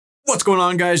What's going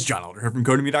on, guys? John Elder here from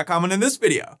Codemy.com, and in this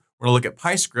video, we're gonna look at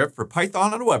PyScript for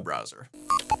Python on a web browser.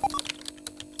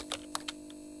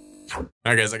 All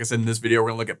right, guys, like I said, in this video,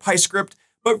 we're gonna look at PyScript.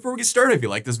 But before we get started, if you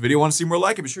like this video, want to see more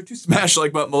like it, be sure to smash the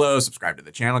like button below, subscribe to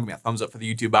the channel, give me a thumbs up for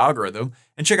the YouTube algorithm,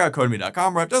 and check out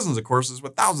Codemy.com, where I have dozens of courses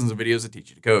with thousands of videos that teach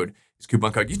you to code. Use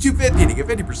coupon code YouTube50 to get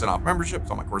 50% off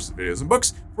memberships on my courses, videos, and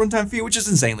books for one-time fee, which is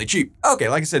insanely cheap. Okay,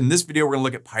 like I said, in this video, we're gonna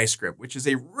look at PyScript, which is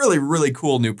a really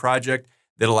cool new project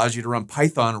that allows you to run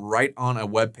Python right on a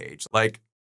web page, like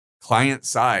client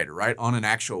side, right on an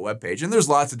actual web page. And there's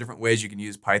lots of different ways you can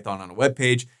use Python on a web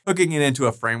page, hooking it into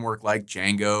a framework like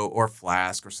Django or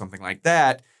Flask or something like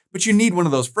that. But you need one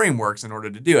of those frameworks in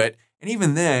order to do it. And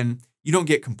even then, you don't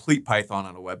get complete Python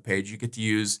on a web page. You get to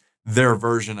use their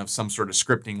version of some sort of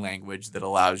scripting language that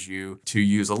allows you to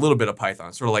use a little bit of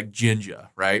Python, sort of like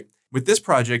Jinja, right? With this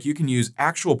project, you can use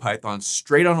actual Python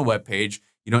straight on a web page.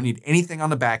 You don't need anything on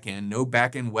the back end, no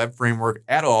back-end web framework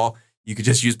at all. You could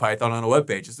just use Python on a web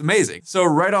page. It's amazing. So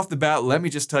right off the bat, let me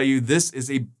just tell you, this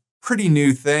is a pretty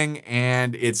new thing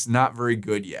and it's not very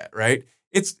good yet, right?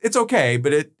 It's okay,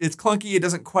 but it's clunky. It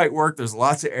doesn't quite work. There's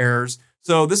lots of errors.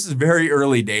 So this is very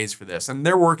early days for this and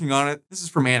they're working on it. This is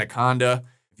from Anaconda.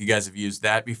 If you guys have used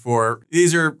that before,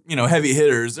 these are, heavy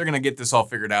hitters. They're going to get this all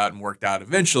figured out and worked out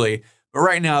eventually. But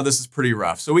right now, this is pretty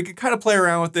rough. So we can kind of play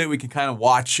around with it. We can kind of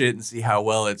watch it and see how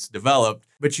well it's developed.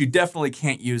 But you definitely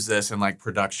can't use this in like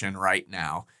production right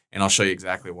now. And I'll show you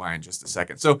exactly why in just a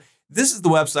second. So this is the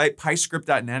website,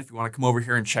 PyScript.net, if you want to come over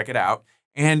here and check it out.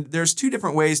 And there's two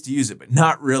different ways to use it, but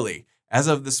not really. As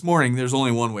of this morning, there's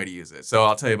only one way to use it. So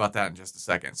I'll tell you about that in just a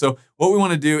second. So what we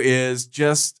want to do is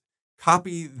just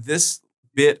copy this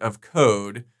bit of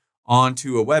code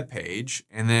onto a web page,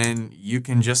 and then you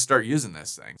can just start using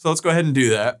this thing. So let's go ahead and do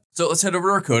that. So let's head over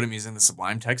to our code. I'm using the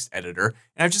Sublime Text Editor,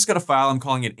 and I've just got a file. I'm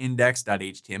calling it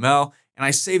index.html, and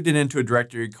I saved it into a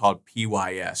directory called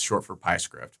PYS, short for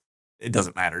PyScript. It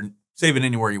doesn't matter. Save it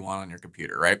anywhere you want on your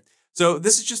computer, right? So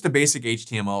this is just a basic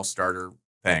HTML starter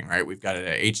thing, right? We've got an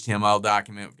HTML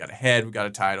document. We've got a head. We've got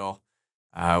a title.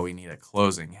 We need a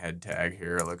closing head tag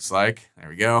here, it looks like. There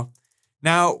we go.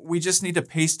 Now, we just need to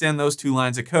paste in those two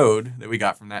lines of code that we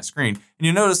got from that screen. And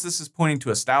you'll notice this is pointing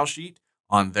to a style sheet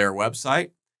on their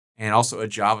website and also a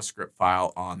JavaScript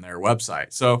file on their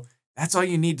website. So that's all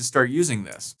you need to start using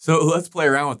this. So let's play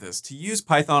around with this. To use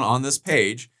Python on this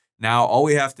page, now all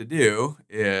we have to do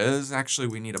is, actually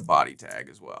we need a body tag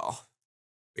as well.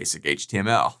 Basic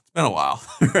HTML. It's been a while,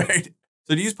 right?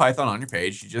 So to use Python on your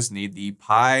page, you just need the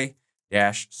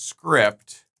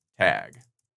py-script tag.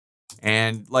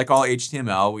 And like all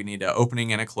HTML, we need an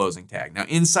opening and a closing tag. Now,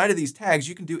 inside of these tags,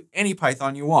 you can do any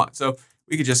Python you want. So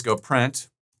we could just go print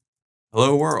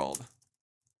hello world,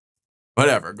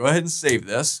 whatever. Go ahead and save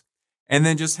this and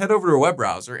then just head over to a web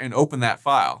browser and open that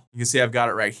file. You can see I've got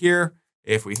it right here.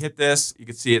 If we hit this, you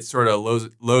can see it sort of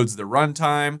loads the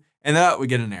runtime and that we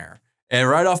get an error. And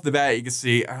right off the bat, you can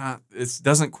see this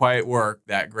doesn't quite work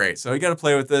that great. So you got to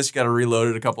play with this. You got to reload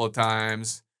it a couple of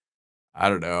times. I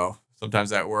don't know.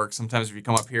 Sometimes that works. Sometimes if you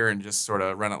come up here and just sort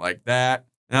of run it like that,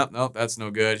 nope, that's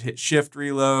no good. Hit shift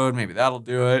reload, maybe that'll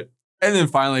do it. And then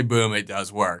finally, boom, it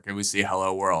does work. And we see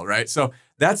hello world, right? So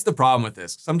that's the problem with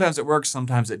this. Sometimes it works,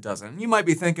 sometimes it doesn't. And you might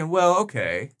be thinking, well,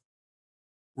 okay,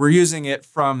 we're using it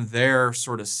from their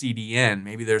sort of CDN.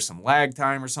 Maybe there's some lag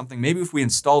time or something. Maybe if we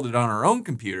installed it on our own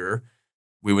computer,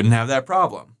 we wouldn't have that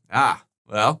problem.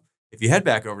 Well, if you head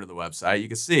back over to the website, you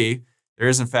can see there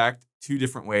is in fact two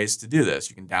different ways to do this.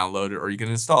 You can download it or you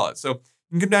can install it. So you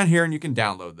can come down here and you can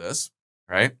download this,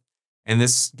 right? And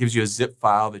this gives you a zip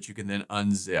file that you can then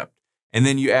unzip. And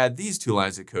then you add these two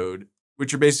lines of code,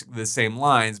 which are basically the same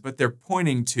lines, but they're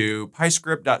pointing to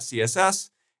PyScript.css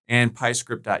and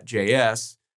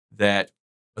PyScript.js that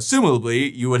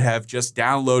assumably you would have just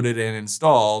downloaded and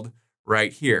installed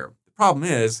right here. The problem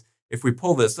is, if we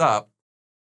pull this up,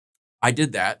 I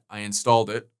did that, I installed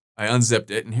it, I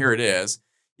unzipped it, and here it is.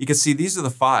 You can see these are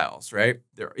the files, right?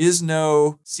 There is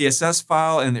no CSS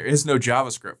file and there is no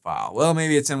JavaScript file. Well,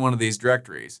 maybe it's in one of these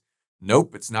directories.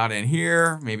 Nope, it's not in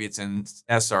here. Maybe it's in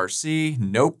SRC.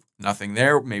 Nope, nothing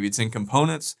there. Maybe it's in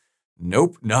components.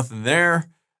 Nope, nothing there.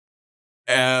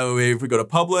 If we go to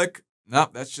public, nope,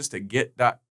 that's just a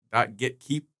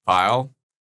get.getKeep file.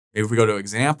 If we go to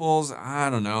examples,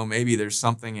 I don't know, maybe there's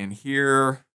something in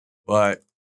here, but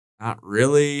not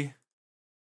really.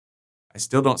 I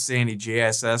still don't see any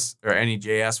JSS or any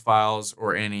JS files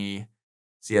or any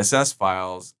CSS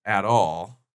files at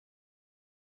all.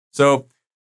 So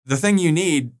the thing you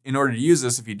need in order to use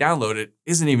this, if you download it,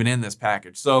 isn't even in this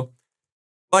package. So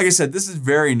Like I said, this is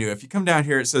very new. If you come down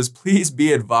here, it says, please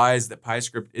be advised that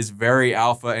PyScript is very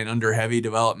alpha and under heavy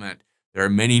development. There are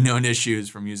many known issues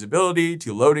from usability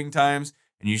to loading times,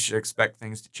 and you should expect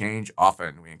things to change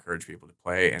often. We encourage people to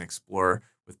play and explore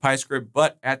with PyScript,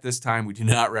 but at this time, we do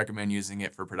not recommend using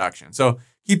it for production. So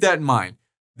keep that in mind.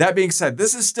 That being said,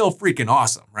 this is still freaking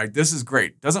awesome, right? This is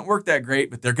great. Doesn't work that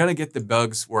great, but they're going to get the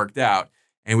bugs worked out.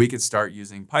 And we could start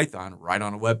using Python right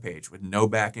on a web page with no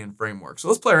backend framework. So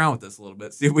let's play around with this a little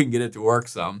bit, see if we can get it to work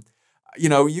some.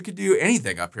 You could do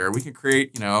anything up here. We could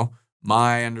create, my_num,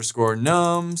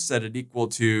 set it equal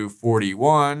to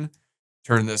 41,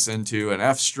 turn this into an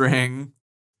F string,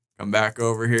 come back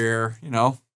over here,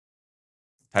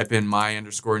 type in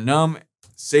my_num,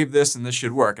 save this, and this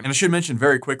should work. And I should mention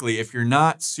very quickly, if you're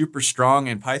not super strong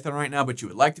in Python right now, but you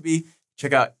would like to be,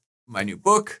 check out my new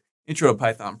book, Intro to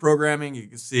Python Programming. You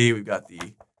can see we've got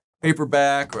the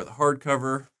paperback or the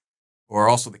hardcover or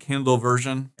also the Kindle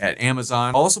version at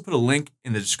Amazon. I'll also put a link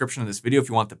in the description of this video if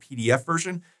you want the PDF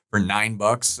version for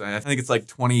 $9. And I think it's like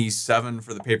 27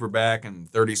 for the paperback and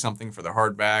 30 something for the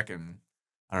hardback, and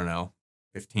I don't know,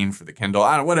 15 for the Kindle.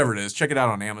 I don't know, whatever it is. Check it out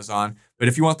on Amazon. But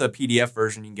if you want the PDF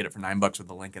version, you can get it for $9 with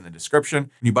the link in the description.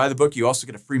 When you buy the book, you also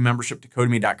get a free membership to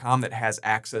Codemy.com that has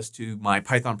access to my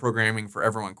Python Programming for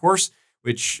Everyone course,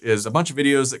 which is a bunch of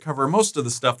videos that cover most of the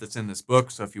stuff that's in this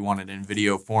book. So if you want it in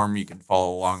video form, you can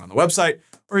follow along on the website,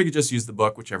 or you could just use the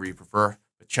book, whichever you prefer.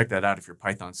 But check that out if your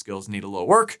Python skills need a little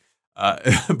work.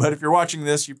 But if you're watching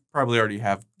this, you probably already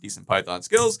have decent Python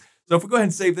skills. So if we go ahead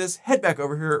and save this, head back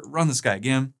over here, run this guy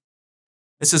again.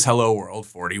 This is hello world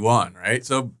 41, right?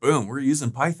 So boom, we're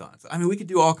using Python. So, we could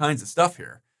do all kinds of stuff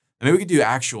here. We could do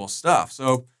actual stuff.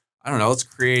 So I don't know, let's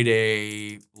create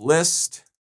a list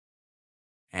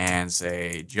and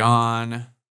say John,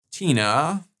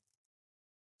 Tina,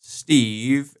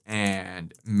 Steve,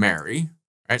 and Mary.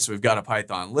 All right, so we've got a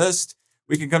Python list.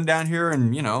 We can come down here and,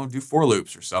 do for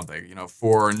loops or something.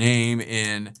 For name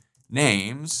in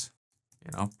names,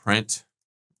 print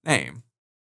name.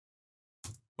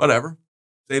 Whatever.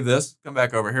 Save this, come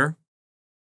back over here.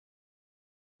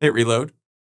 Hit reload.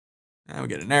 And we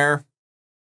get an error.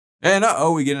 And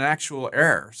we get an actual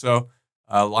error. So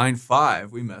line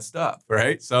 5, we messed up,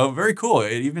 right? So very cool.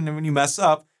 Even when you mess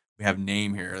up, we have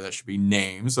name here. That should be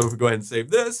name. So if we go ahead and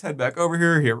save this, head back over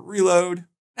here, hit reload.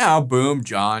 Now, boom,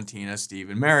 John, Tina, Steve,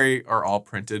 and Mary are all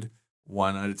printed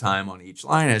one at a time on each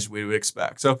line as we would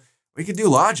expect. So we could do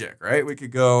logic, right? We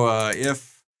could go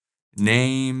if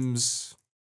names,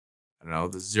 the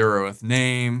 0th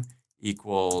name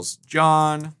equals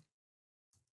John,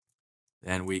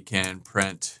 then we can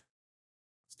print,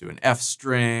 let's do an F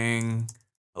string,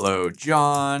 hello,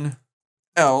 John.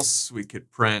 Else we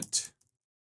could print,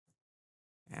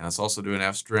 and let's also do an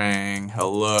F string,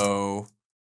 hello,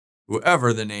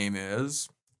 whoever the name is,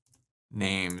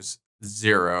 name's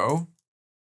 0,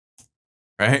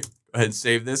 right? Go ahead and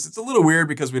save this. It's a little weird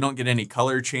because we don't get any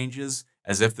color changes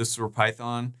as if this were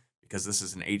Python, because this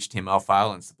is an HTML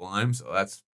file in Sublime, so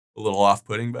that's a little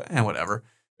off-putting, but whatever.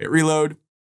 Hit reload,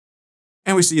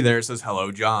 and we see there it says, hello,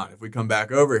 John. If we come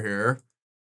back over here,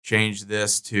 change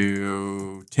this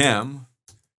to Tim,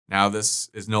 now this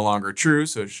is no longer true,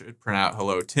 so it should print out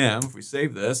hello, Tim. If we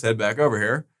save this, head back over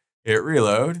here, hit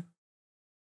reload,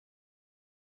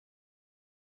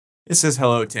 it says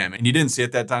hello, Tim. And you didn't see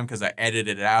it that time because I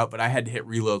edited it out, but I had to hit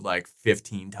reload like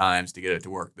 15 times to get it to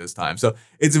work this time. So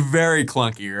it's very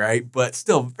clunky, right? But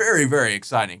still very, very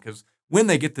exciting, because when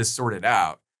they get this sorted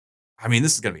out,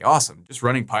 this is going to be awesome. Just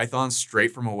running Python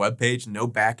straight from a web page, no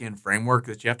backend framework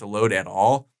that you have to load at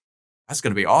all. That's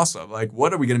going to be awesome. Like,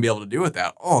 what are we going to be able to do with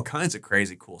that? All kinds of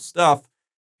crazy cool stuff,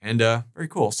 and very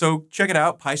cool. So check it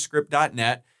out,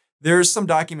 PyScript.net. There's some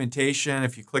documentation.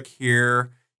 If you click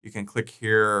here, you can click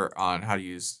here on how to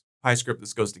use PyScript.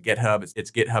 This goes to GitHub. It's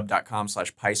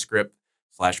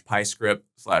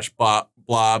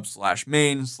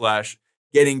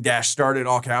github.com/PyScript/PyScript/blob/main/getting-started,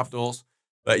 all capitals.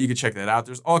 But you can check that out.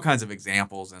 There's all kinds of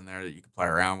examples in there that you can play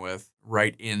around with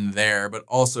right in there. But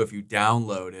also if you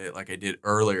download it, like I did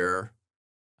earlier,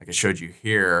 like I showed you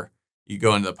here, you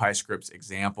go into the PyScripts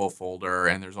example folder,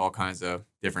 and there's all kinds of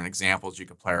different examples you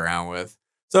can play around with.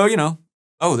 So,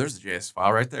 oh, there's the JS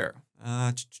file right there.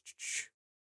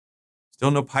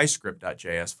 Still no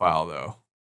PyScript.js file though.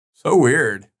 So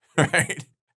weird, right?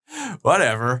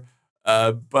 Whatever.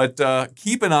 But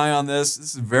keep an eye on this.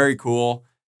 This is very cool.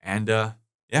 And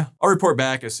yeah, I'll report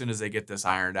back as soon as they get this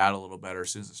ironed out a little better, as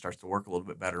soon as it starts to work a little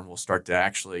bit better, and we'll start to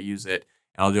actually use it.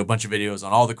 And I'll do a bunch of videos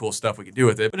on all the cool stuff we can do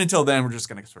with it. But until then, we're just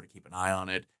going to sort of keep an eye on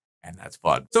it And that's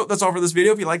fun. So that's all for this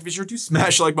video. If you liked, be sure to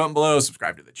smash the like button below,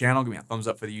 subscribe to the channel, give me a thumbs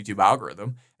up for the YouTube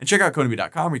algorithm, and check out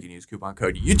Codemy.com where you can use coupon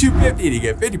code YouTube50 to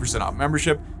get 50% off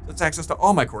membership. That's access to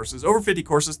all my courses, over 50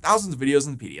 courses, thousands of videos,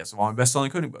 and PDFs of all my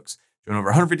best-selling coding books. Join over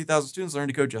 150,000 students learning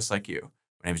to code just like you.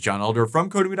 My name is John Elder from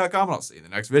Codemy.com, and I'll see you in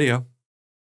the next video.